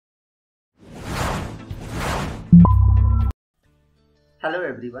Hello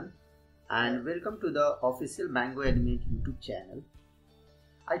everyone and welcome to the official Mango Animate YouTube channel.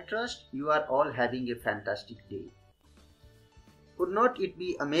 I trust you are all having a fantastic day. Would not it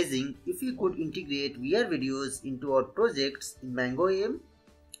be amazing if we could integrate VR videos into our projects in Mango AM?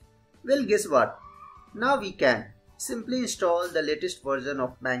 Well, guess what? Now we can. Simply install the latest version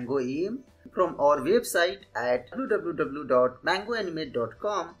of Mango AM from our website at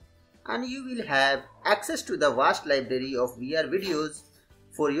www.mangoanimate.com and you will have access to the vast library of VR videos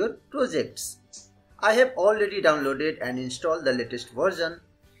for your projects. I have already downloaded and installed the latest version.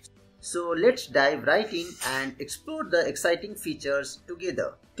 So let's dive right in and explore the exciting features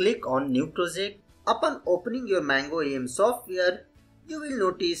together. Click on New Project. Upon opening your Mango AM software, you will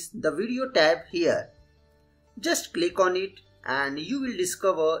notice the Video tab here. Just click on it and you will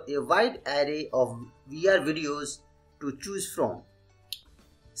discover a wide array of VR videos to choose from.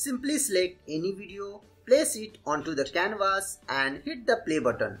 Simply select any video, place it onto the canvas and hit the play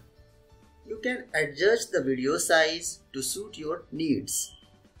button. You can adjust the video size to suit your needs.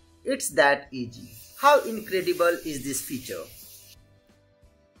 It's that easy. How incredible is this feature?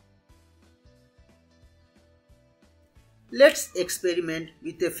 Let's experiment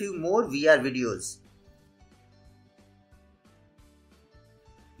with a few more VR videos.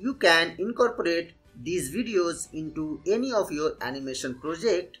 You can incorporate these videos into any of your animation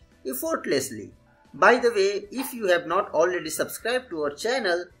project effortlessly. By the way, if you have not already subscribed to our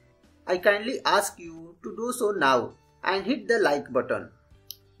channel, I kindly ask you to do so now and hit the like button.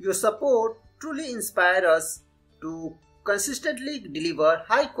 Your support truly inspires us to consistently deliver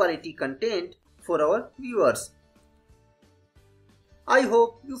high quality content for our viewers. I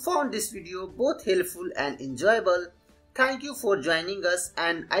hope you found this video both helpful and enjoyable. Thank you for joining us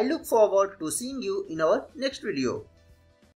and I look forward to seeing you in our next video.